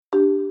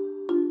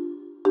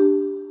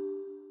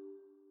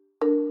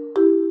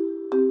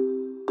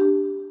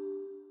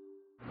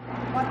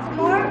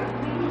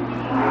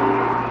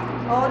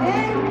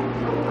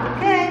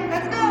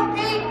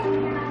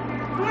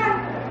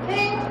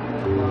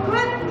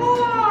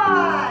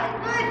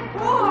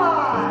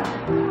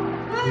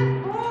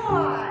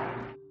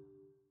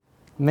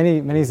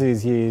Many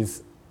zoos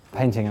use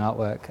painting and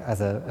artwork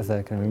as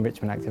a kind of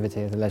enrichment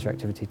activity, as a leisure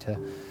activity to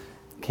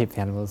keep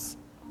the animals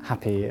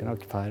happy and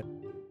occupied.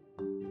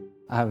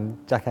 I'm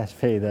Jack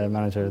Ashby, the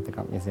manager of the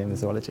Grant Museum of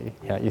Zoology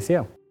here at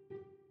UCL.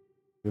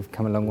 We've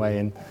come a long way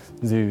in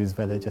zoos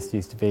where there just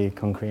used to be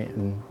concrete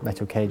and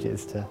metal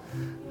cages to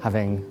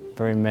having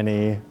very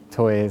many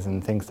toys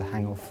and things to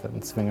hang off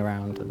and swing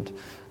around, and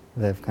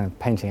the kind of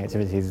painting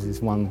activities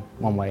is one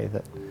way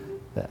that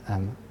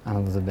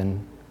animals have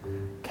been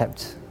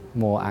kept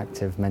more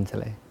active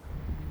mentally.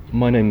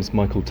 My name's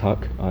Michael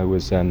Tuck. I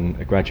was a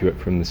graduate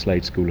from the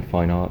Slade School of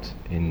Fine Art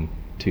in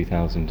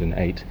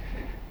 2008,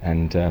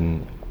 and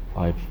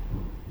I've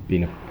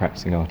been a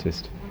practicing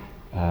artist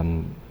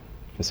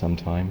for some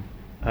time.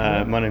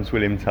 My name's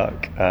William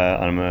Tuck.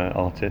 I'm an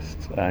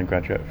artist and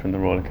graduate from the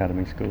Royal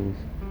Academy Schools.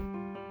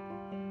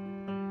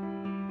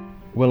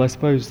 Well, I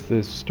suppose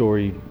the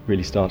story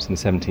really starts in the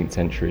 17th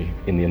century,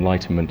 in the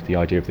Enlightenment, the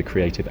idea of the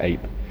creative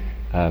ape,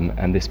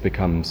 and this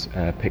becomes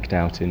picked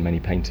out in many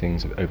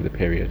paintings over the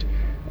period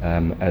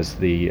as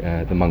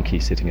the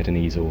monkey sitting at an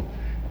easel,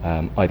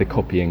 either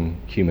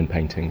copying human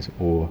paintings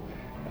or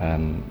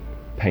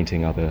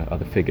painting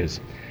other figures,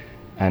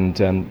 and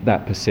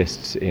that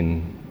persists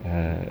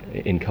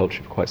in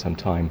culture for quite some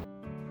time.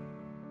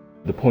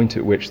 The point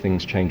at which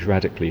things change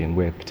radically, and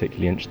we're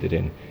particularly interested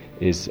in,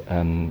 is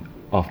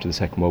after the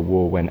Second World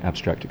War, when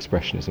abstract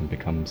expressionism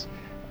becomes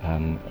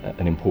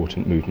an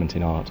important movement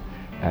in art,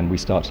 and we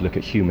start to look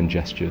at human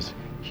gestures,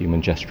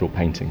 human gestural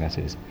painting, that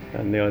is.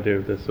 And the idea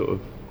of the sort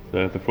of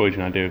the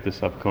Freudian idea of the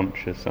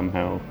subconscious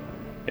somehow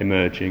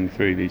emerging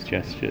through these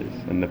gestures,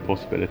 and the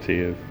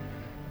possibility of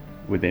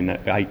within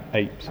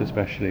apes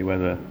especially,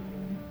 whether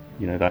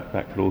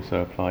that could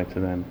also apply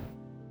to them.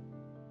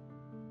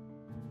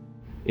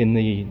 In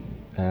the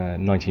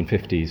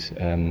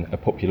 1950s, a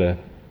popular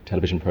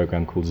television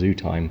programme called Zoo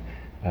Time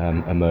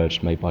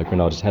emerged, made by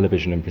Granada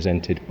Television and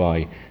presented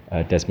by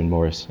Desmond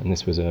Morris, and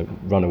this was a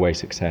runaway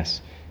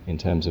success in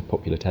terms of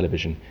popular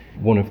television.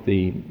 One of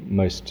the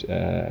most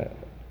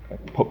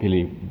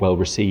popularly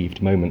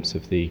well-received moments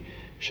of the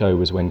show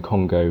was when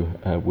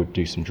Congo would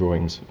do some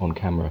drawings on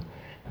camera.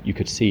 You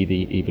could see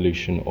the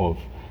evolution of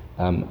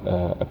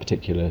a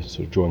particular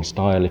sort of drawing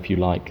style, if you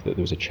like, that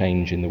there was a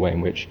change in the way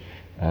in which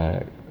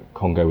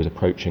Congo was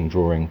approaching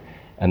drawing,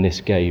 and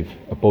this gave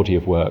a body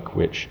of work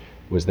which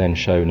was then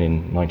shown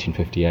in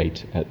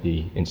 1958 at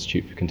the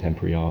Institute for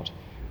Contemporary Art.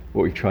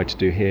 What we've tried to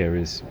do here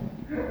is,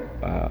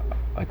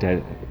 I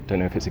don't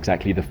know if it's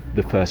exactly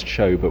the first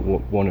show, but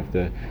one of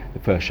the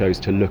first shows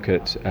to look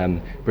at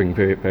bringing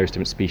various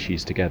different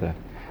species together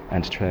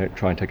and to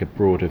try and take a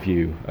broader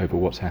view over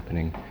what's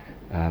happening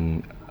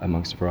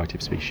amongst a variety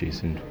of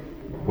species and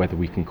whether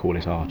we can call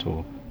it art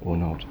or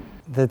not.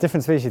 The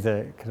different species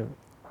are kind of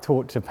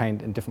taught to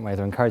paint in different ways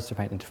or encouraged to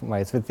paint in different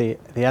ways. With the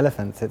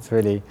elephants, it's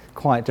really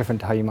quite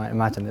different to how you might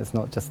imagine. It's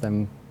not just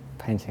them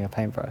painting a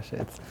paintbrush.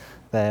 It's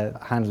their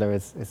handler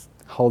is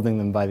holding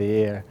them by the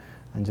ear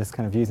and just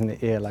kind of using the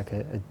ear like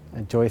a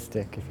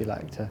joystick, if you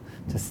like, to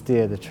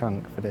steer the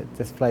trunk. But it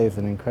displays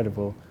an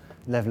incredible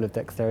level of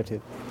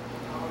dexterity.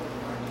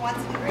 Want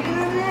some green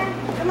over there?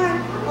 Come on,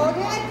 hold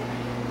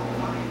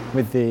it.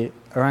 With the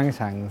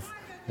orangutans,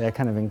 they're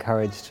kind of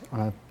encouraged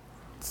on a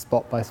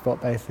spot-by-spot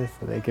basis.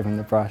 So they give them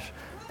the brush,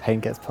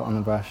 paint gets put on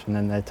the brush, and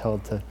then they're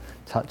told to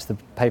touch the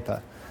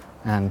paper.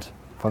 And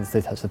once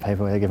they touch the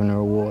paper, they're given a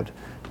reward.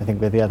 I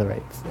think with the other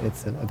apes,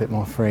 it's a bit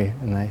more free,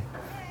 and they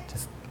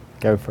just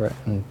go for it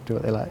and do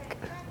what they like.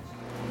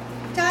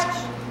 Touch,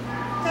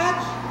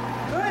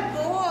 good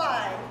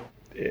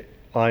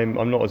boy.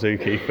 I'm not a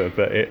zookeeper,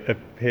 but it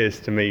appears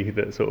to me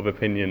that sort of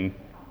opinion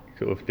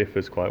sort of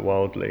differs quite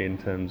wildly in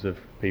terms of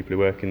people who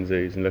work in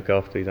zoos and look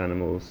after these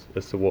animals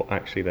as to what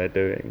actually they're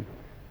doing.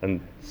 And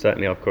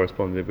certainly I've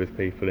corresponded with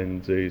people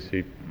in zoos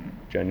who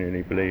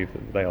genuinely believe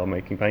that they are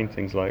making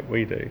paintings like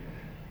we do.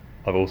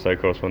 I've also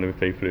corresponded with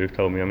people who have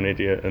told me I'm an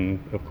idiot, and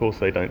of course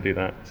they don't do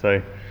that.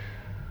 So,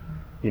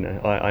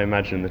 I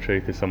imagine the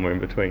truth is somewhere in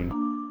between.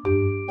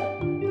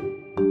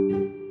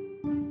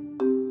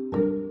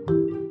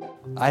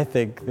 I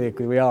think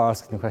we are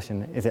asking the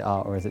question, is it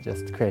art or is it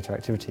just creator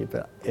activity?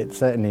 But it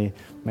certainly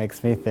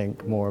makes me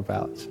think more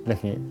about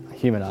looking at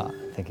human art,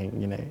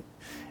 thinking,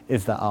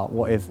 is that art?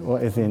 What is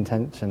the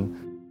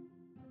intention?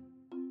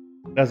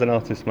 As an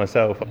artist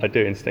myself, I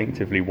do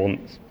instinctively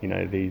want,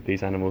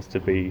 these animals to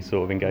be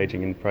sort of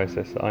engaging in the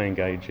process that I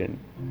engage in.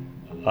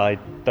 I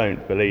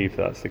don't believe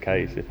that's the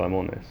case, if I'm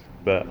honest,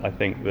 but I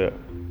think that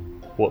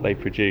what they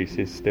produce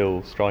is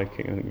still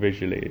striking. I think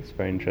visually it's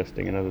very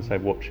interesting, and as I say,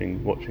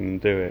 watching them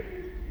do it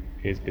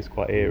is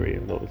quite eerie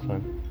a lot of the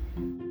time.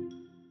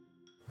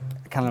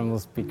 Can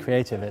animals be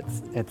creative?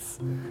 It's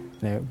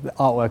the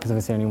artwork is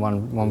obviously only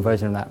one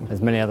version of that.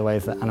 There's many other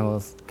ways that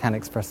animals can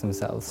express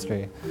themselves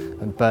through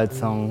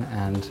birdsong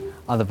and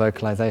other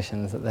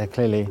vocalizations, that they're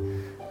clearly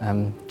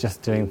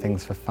just doing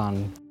things for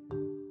fun.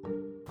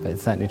 But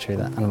it's certainly true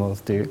that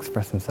animals do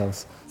express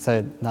themselves.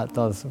 So that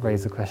does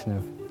raise the question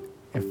of,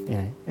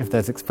 if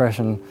there's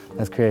expression,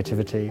 there's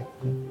creativity.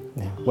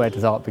 Where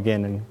does art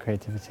begin and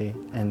creativity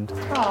end?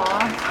 Aww.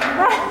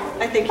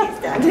 I think he's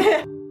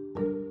dead.